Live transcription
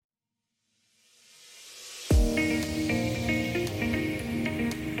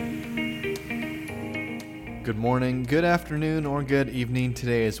Good morning, good afternoon, or good evening.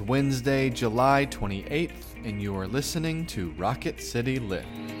 Today is Wednesday, July 28th, and you are listening to Rocket City Lit.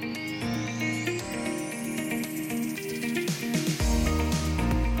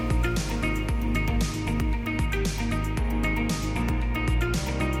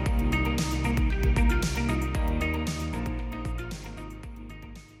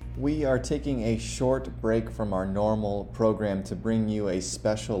 We are taking a short break from our normal program to bring you a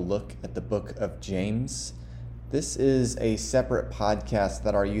special look at the book of James. This is a separate podcast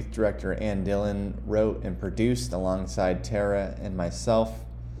that our youth director, Ann Dillon, wrote and produced alongside Tara and myself.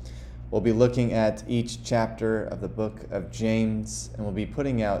 We'll be looking at each chapter of the book of James, and we'll be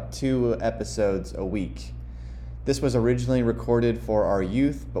putting out 2 episodes a week. This was originally recorded for our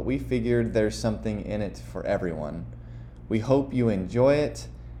youth, but we figured there's something in it for everyone. We hope you enjoy it,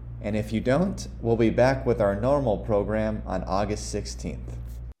 and if you don't, we'll be back with our normal program on August 16th.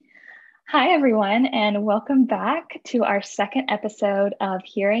 Hi, everyone, and welcome back to our second episode of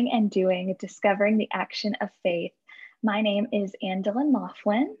Hearing and Doing, Discovering the Action of Faith. My name is Ann Dillon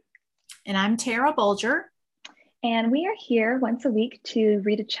Laughlin. And I'm Tara Bulger. And we are here once a week to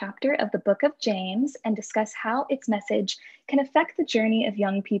read a chapter of the book of James and discuss how its message can affect the journey of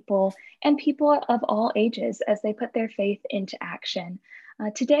young people and people of all ages as they put their faith into action.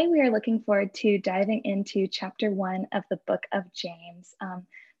 Today, we are looking forward to diving into chapter 1 of the book of James.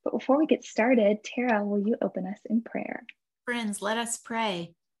 But before we get started, Tara, will you open us in prayer? Friends, let us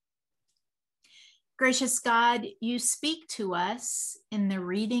pray. Gracious God, you speak to us in the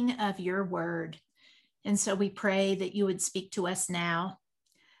reading of your word. And so we pray that you would speak to us now.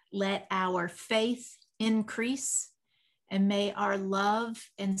 Let our faith increase, and may our love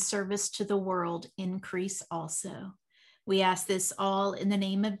and service to the world increase also. We ask this all in the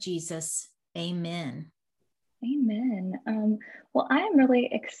name of Jesus. Amen. Amen. Well, I am really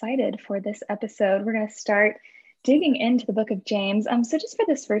excited for this episode. We're going to start digging into the book of James. So just for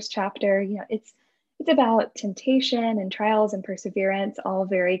this first chapter, it's about temptation and trials and perseverance, all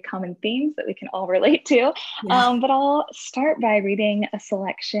very common themes that we can all relate to. Yeah. But I'll start by reading a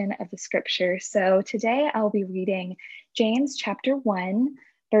selection of the scripture. So today I'll be reading James chapter 1,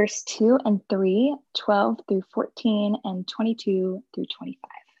 verse 2 and 3, 12 through 14, and 22 through 25.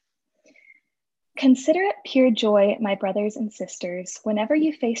 Consider it pure joy, my brothers and sisters, whenever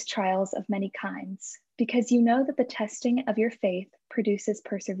you face trials of many kinds, because you know that the testing of your faith produces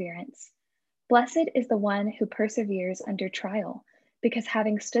perseverance. Blessed is the one who perseveres under trial, because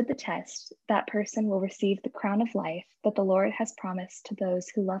having stood the test, that person will receive the crown of life that the Lord has promised to those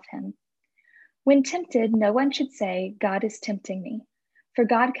who love him. When tempted, no one should say, God is tempting me, for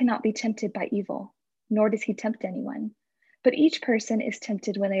God cannot be tempted by evil, nor does he tempt anyone. But each person is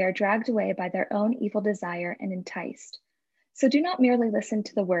tempted when they are dragged away by their own evil desire and enticed. So do not merely listen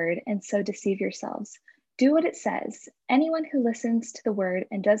to the word and so deceive yourselves. Do what it says. Anyone who listens to the word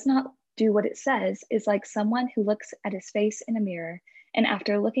and does not do what it says is like someone who looks at his face in a mirror and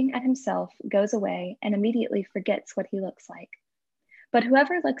after looking at himself goes away and immediately forgets what he looks like. But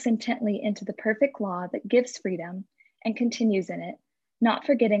whoever looks intently into the perfect law that gives freedom and continues in it, not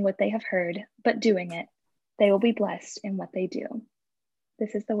forgetting what they have heard, but doing it, they will be blessed in what they do.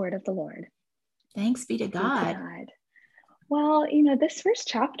 This is the word of the Lord. Thanks be to God. Well, this first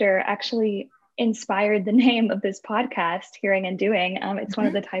chapter actually inspired the name of this podcast, Hearing and Doing. It's one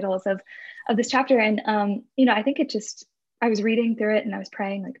of the titles of this chapter. And, I think I was reading through it and I was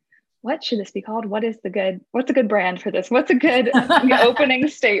praying, like, what should this be called? What's a good brand for this? What's a good opening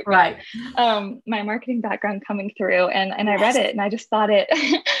statement? Right. My marketing background coming through and I read it and I just thought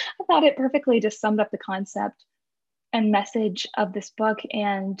it perfectly just summed up the concept and message of this book.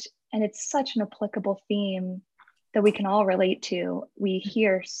 And it's such an applicable theme that we can all relate to. We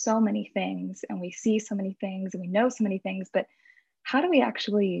hear so many things and we see so many things and we know so many things, but how do we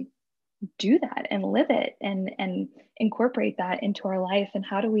actually do that and live it and incorporate that into our life? And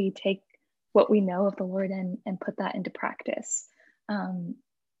how do we take what we know of the Lord and put that into practice?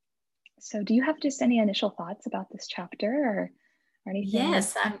 So do you have just any initial thoughts about this chapter or anything?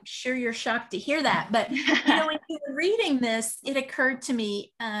 Yes, I'm sure you're shocked to hear that. But when you were reading this, it occurred to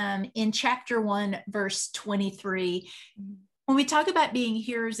me in chapter 1, verse 23, when we talk about being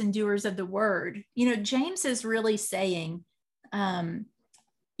hearers and doers of the word, James is really saying,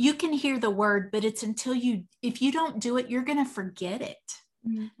 you can hear the word, but it's if you don't do it, you're going to forget it.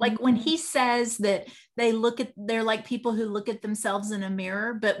 Mm-hmm. Like when he says that they're like people who look at themselves in a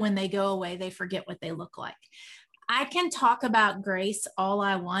mirror, but when they go away, they forget what they look like. I can talk about grace all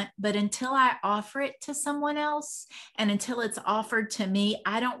I want, but until I offer it to someone else and until it's offered to me,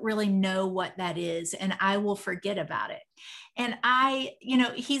 I don't really know what that is and I will forget about it. And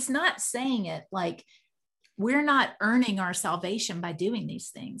he's not saying it like we're not earning our salvation by doing these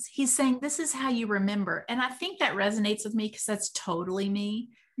things. He's saying, this is how you remember. And I think that resonates with me because that's totally me.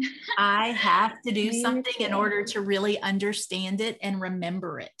 I have to do something in order to really understand it and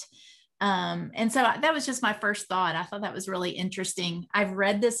remember it. And so that was just my first thought. I thought that was really interesting. I've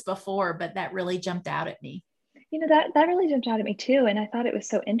read this before, but that really jumped out at me. That really jumped out at me too. And I thought it was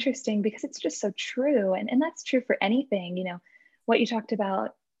so interesting because it's just so true. And that's true for anything, what you talked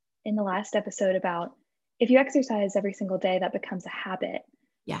about in the last episode about if you exercise every single day, that becomes a habit.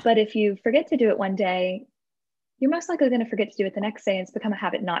 Yeah. But if you forget to do it one day, you're most likely going to forget to do it the next day, and it's become a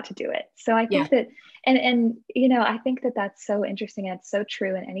habit not to do it. So I think that, and I think that that's so interesting, and it's so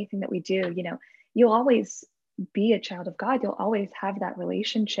true in anything that we do. You'll always be a child of God. You'll always have that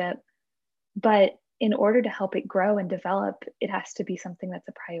relationship, but in order to help it grow and develop, it has to be something that's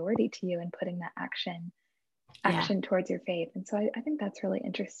a priority to you and putting that action towards your faith. And so I think that's really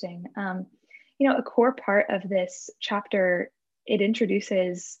interesting. A core part of this chapter, it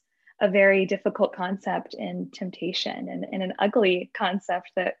introduces a very difficult concept in temptation and an ugly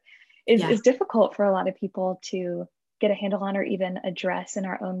concept that is difficult for a lot of people to get a handle on or even address in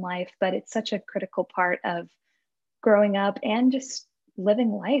our own life. But it's such a critical part of growing up and just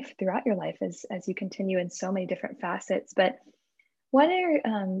living life throughout your life as you continue in so many different facets. But what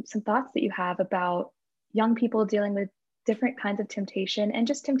are some thoughts that you have about young people dealing with different kinds of temptation and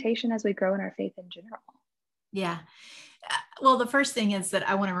just temptation as we grow in our faith in general? Yeah. Well, the first thing is that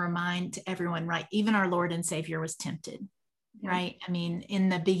I want to remind everyone, right? Even our Lord and Savior was tempted, right? I mean, in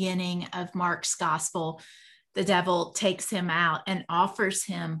the beginning of Mark's gospel, the devil takes him out and offers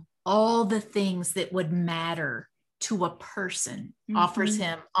him all the things that would matter to a person, offers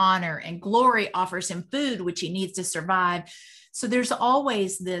him honor and glory, offers him food, which he needs to survive. So there's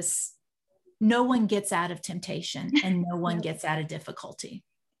always this, no one gets out of temptation and no one gets out of difficulty,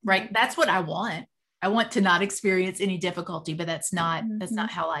 right? That's what I want. I want to not experience any difficulty, but that's not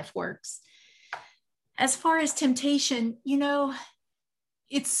how life works. As far as temptation,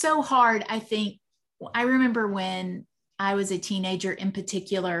 it's so hard. I think I remember when I was a teenager in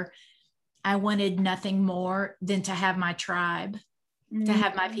particular, I wanted nothing more than to have my tribe, to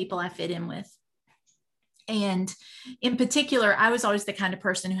have my people I fit in with. And in particular, I was always the kind of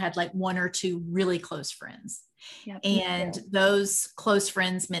person who had like one or two really close friends. And those close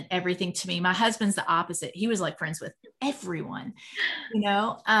friends meant everything to me. My husband's the opposite. He was like friends with everyone,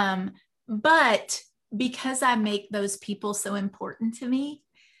 but because I make those people so important to me,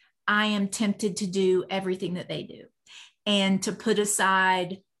 I am tempted to do everything that they do and to put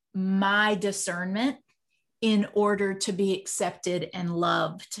aside my discernment in order to be accepted and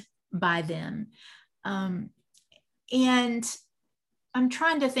loved by them. And I'm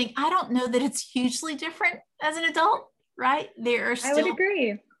trying to think, I don't know that it's hugely different as an adult, right? There are still, I would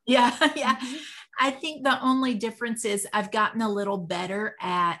agree. Yeah. I think the only difference is I've gotten a little better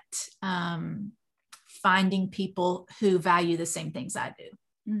at finding people who value the same things I do.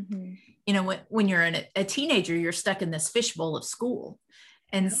 When you're a teenager, you're stuck in this fishbowl of school.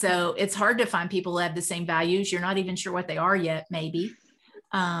 And so it's hard to find people who have the same values. You're not even sure what they are yet, maybe.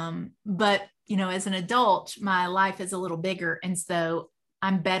 But as an adult, my life is a little bigger. And so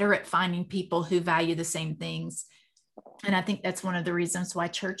I'm better at finding people who value the same things. And I think that's one of the reasons why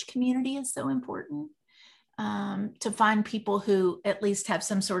church community is so important, to find people who at least have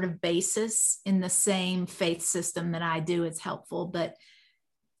some sort of basis in the same faith system that I do is helpful. But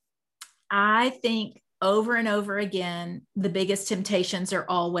I think over and over again, the biggest temptations are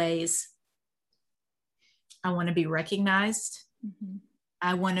always, I want to be recognized.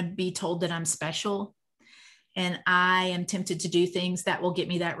 I want to be told that I'm special. And I am tempted to do things that will get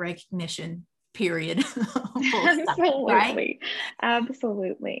me that recognition, period. Absolutely. Right?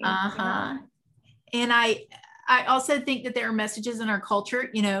 Absolutely. And I also think that there are messages in our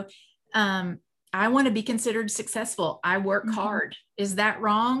culture, I want to be considered successful. I work hard. Is that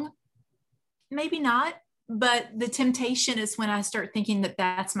wrong? Maybe not. But the temptation is when I start thinking that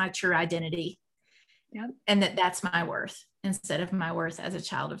that's my true identity. And that's my worth instead of my worth as a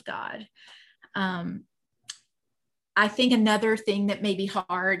child of God. I think another thing that may be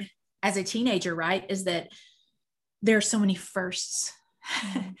hard as a teenager, right, is that there are so many firsts.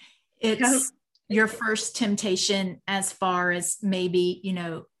 It's your first temptation as far as maybe,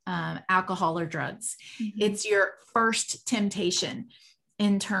 alcohol or drugs. It's your first temptation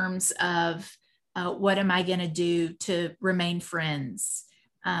in terms of what am I going to do to remain friends?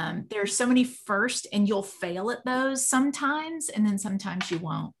 There are so many first, and you'll fail at those sometimes, and then sometimes you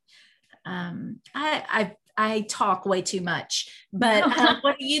won't. I talk way too much, but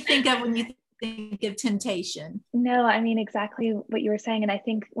what do you think of when you think of temptation? No, I mean, exactly what you were saying. And I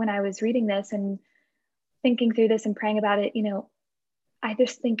think when I was reading this and thinking through this and praying about it, I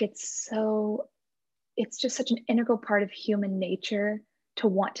just think it's just such an integral part of human nature to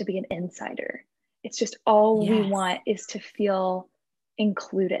want to be an insider. It's just all we Yes. want is to feel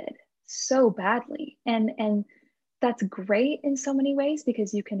included so badly. And that's great in so many ways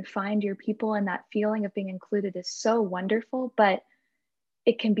because you can find your people, and that feeling of being included is so wonderful, but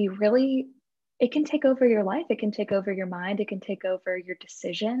it can take over your life. It can take over your mind. It can take over your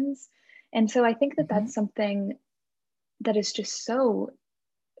decisions. And so I think that Mm-hmm. that's something that is just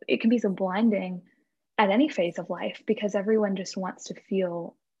it can be so blinding at any phase of life because everyone just wants to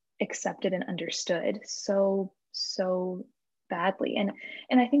feel accepted and understood so badly. And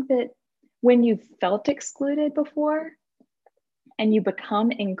I think that when you've felt excluded before and you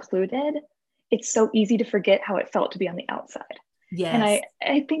become included, it's so easy to forget how it felt to be on the outside. And Yes.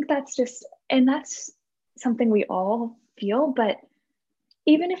 I think that's something we all feel, but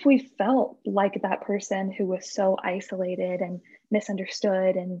even if we felt like that person who was so isolated and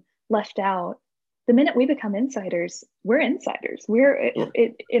misunderstood and left out, the minute we become insiders, we're insiders.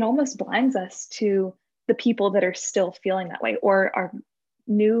 It almost blinds us to the people that are still feeling that way or are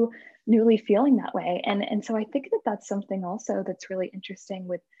newly feeling that way. And so I think that that's something also that's really interesting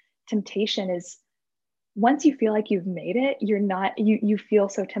with temptation is once you feel like you've made it, you feel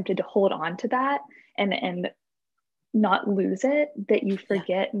so tempted to hold on to that and not lose it that you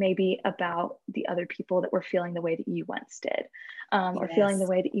forget maybe about the other people that were feeling the way that you once did, or feeling the Yes.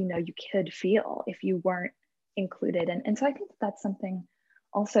 way that you could feel if you weren't included. And so I think that's something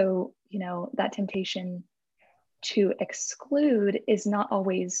also, that temptation to exclude is not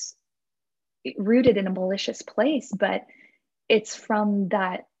always rooted in a malicious place, but it's from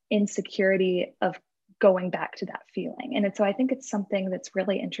that insecurity of going back to that feeling. And so I think it's something that's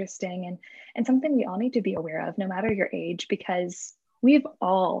really interesting and something we all need to be aware of, no matter your age, because we've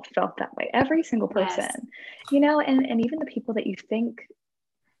all felt that way, every single person, Yes. and even the people that you think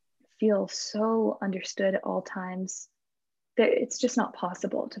feel so understood at all times, that it's just not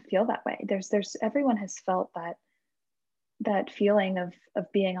possible to feel that way. There's everyone has felt that feeling of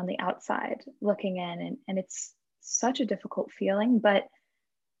being on the outside looking in, and it's such a difficult feeling, but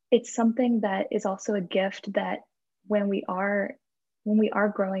it's something that is also a gift that when we are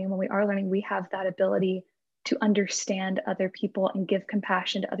growing and when we are learning, we have that ability to understand other people and give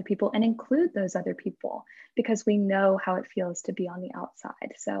compassion to other people and include those other people because we know how it feels to be on the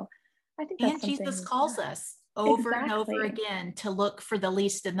outside. So I think that's And something. Jesus calls us over and over Exactly. again to look for the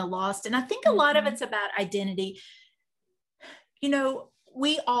least and the lost. And I think a lot of Mm-hmm. it's about identity.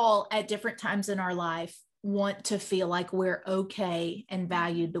 We all at different times in our life want to feel like we're okay and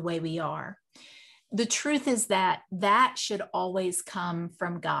valued the way we are. The truth is that should always come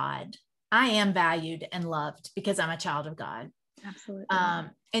from God. I am valued and loved because I'm a child of God. Absolutely.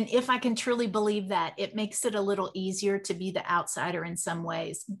 And if I can truly believe that, it makes it a little easier to be the outsider in some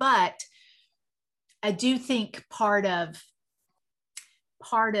ways. But I do think part of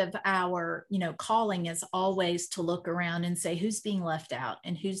our calling is always to look around and say who's being left out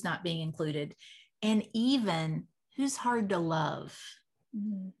and who's not being included, and even who's hard to love.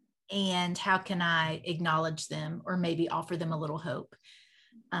 Mm-hmm. And how can I acknowledge them or maybe offer them a little hope?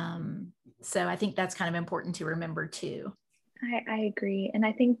 So I think that's kind of important to remember too. I agree. And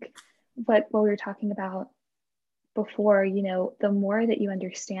I think what we were talking about before, the more that you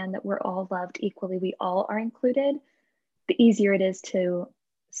understand that we're all loved equally, we all are included, the easier it is to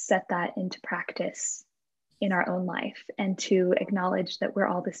set that into practice in our own life and to acknowledge that we're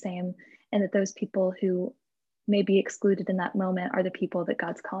all the same and that those people who may be excluded in that moment are the people that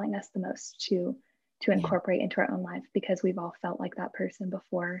God's calling us the most to incorporate into our own life because we've all felt like that person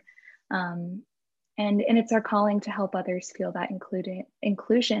before. And it's our calling to help others feel that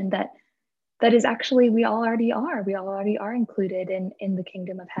inclusion that is actually we all already are included in the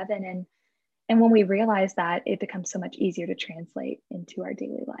kingdom of heaven. And when we realize that, it becomes so much easier to translate into our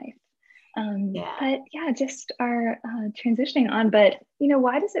daily life. But yeah, just our transitioning on. But,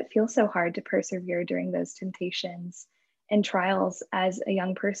 why does it feel so hard to persevere during those temptations and trials as a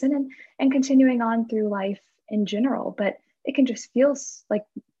young person and continuing on through life in general? But it can just feel like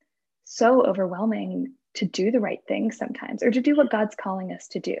so overwhelming to do the right thing sometimes, or to do what God's calling us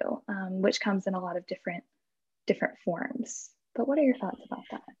to do, which comes in a lot of different forms. But what are your thoughts about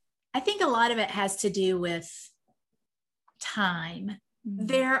that? I think a lot of it has to do with time. Mm-hmm.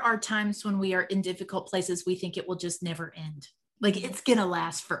 There are times when we are in difficult places, we think it will just never end. Like it's going to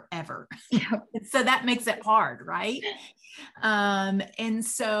last forever. Yeah. So that makes it hard, right? And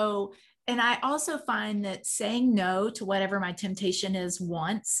so And I also find that saying no to whatever my temptation is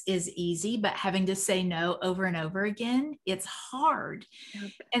once is easy, but having to say no over and over again, it's hard.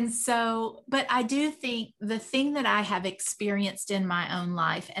 Yep. And so, but I do think the thing that I have experienced in my own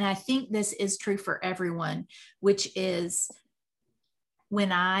life, and I think this is true for everyone, which is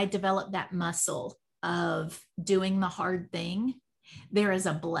when I develop that muscle of doing the hard thing, there is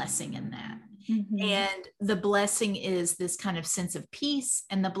a blessing in that. Mm-hmm. And the blessing is this kind of sense of peace.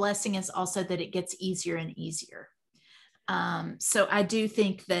 And the blessing is also that it gets easier and easier. So I do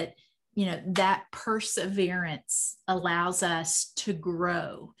think that, that perseverance allows us to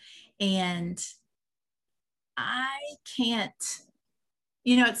grow. And I can't,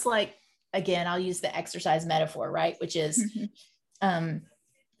 it's like, again, I'll use the exercise metaphor, right? Which is,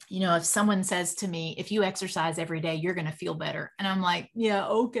 if someone says to me, if you exercise every day, you're going to feel better. And I'm like, yeah,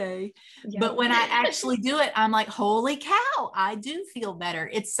 okay. Yep. But when I actually do it, I'm like, holy cow, I do feel better.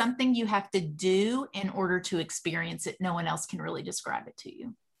 It's something you have to do in order to experience it. No one else can really describe it to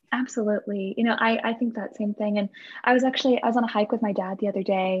you. Absolutely. I think that same thing. And I was on a hike with my dad the other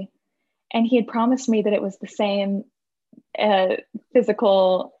day, and he had promised me that it was the same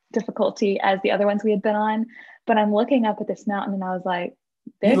physical difficulty as the other ones we had been on. But I'm looking up at this mountain and I was like,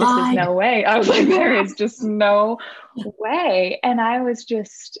 there just is no way. I was like, there is just no way. And I was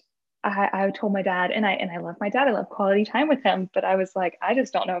just, I told my dad, and I love my dad. I love quality time with him, but I was like, I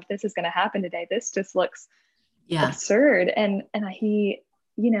just don't know if this is going to happen today. This just looks absurd. And he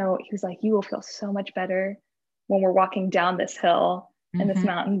was like, you will feel so much better when we're walking down this hill and this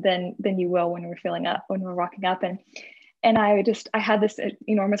mountain than you will when we're walking up. And I had this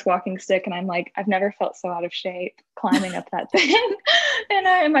enormous walking stick, and I'm like, I've never felt so out of shape climbing up that thing.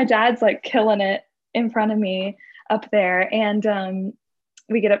 and my dad's like killing it in front of me up there. And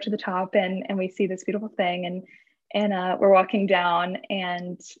we get up to the top and we see this beautiful thing, and we're walking down,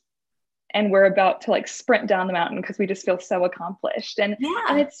 and we're about to like sprint down the mountain because we just feel so accomplished. And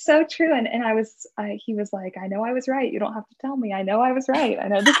it's so true. And he was like, I know I was right. You don't have to tell me. I know I was right. I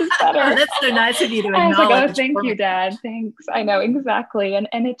know this is better. Oh, that's so nice of you to acknowledge. I was like, oh, thank you, Dad. Thanks. I know, exactly. And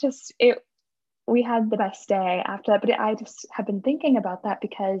we had the best day after that, but I just have been thinking about that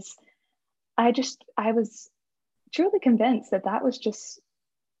because I was truly convinced that was just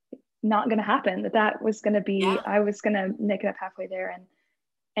not going to happen, that was going to be, I was going to make it up halfway there, and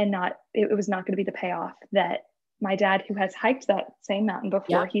it was not going to be the payoff that my dad, who has hiked that same mountain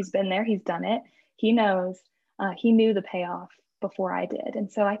before, he's been there, he's done it, he knows, he knew the payoff before I did. And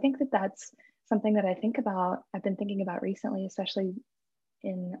so I think that's something that I've been thinking about recently, especially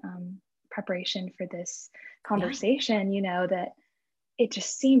in preparation for this conversation, that it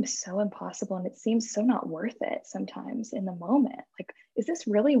just seems so impossible, and it seems so not worth it sometimes in the moment. Like, is this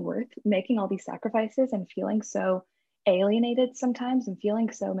really worth making all these sacrifices and feeling so alienated sometimes and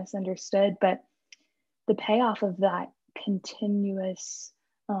feeling so misunderstood? But the payoff of that continuous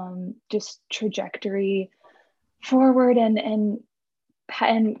just trajectory forward and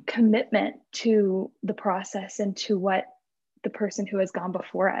commitment to the process and to what the person who has gone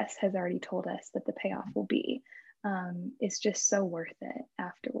before us has already told us that the payoff will be, is just so worth it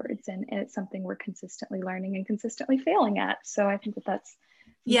afterwards. And it's something we're consistently learning and consistently failing at. So I think that's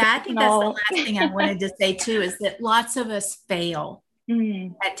I think that's the last thing I wanted to say too, is that lots of us fail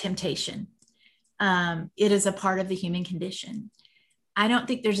at temptation. It is a part of the human condition. I don't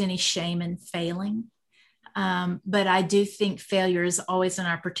think there's any shame in failing. But I do think failure is always an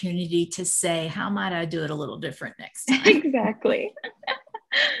opportunity to say, how might I do it a little different next time? Exactly.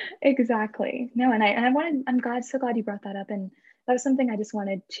 Exactly. No, and I'm so glad you brought that up. And that was something I just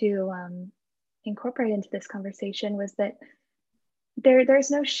wanted to incorporate into this conversation, was that there's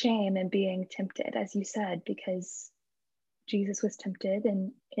no shame in being tempted, as you said, because Jesus was tempted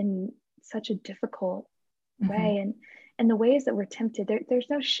in such a difficult way. And the ways that we're tempted, there's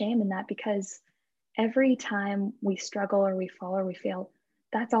no shame in that, because every time we struggle or we fall or we fail,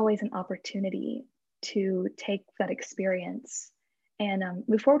 that's always an opportunity to take that experience and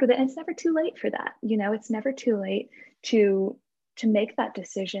move forward with it. And it's never too late for that. It's never too late to make that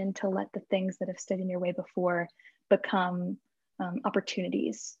decision, to let the things that have stood in your way before become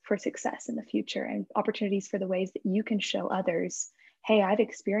opportunities for success in the future, and opportunities for the ways that you can show others, hey, I've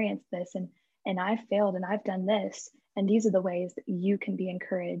experienced this and I've failed and I've done this. And these are the ways that you can be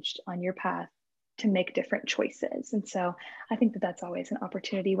encouraged on your path to make different choices. And so I think that that's always an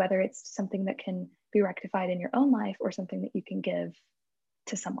opportunity, whether it's something that can be rectified in your own life or something that you can give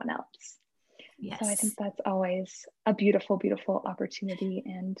to someone else. Yes. So I think that's always a beautiful, beautiful opportunity.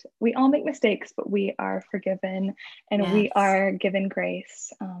 And we all make mistakes, but we are forgiven and we are given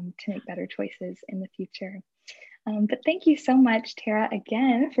grace to make better choices in the future. But thank you so much, Tara,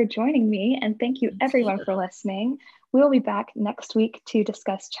 again for joining me. And thank you everyone for listening. We'll be back next week to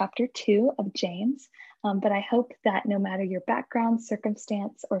discuss chapter 2 of James. But I hope that no matter your background,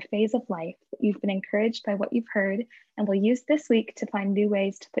 circumstance, or phase of life, you've been encouraged by what you've heard and will use this week to find new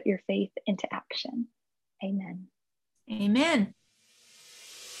ways to put your faith into action. Amen. Amen.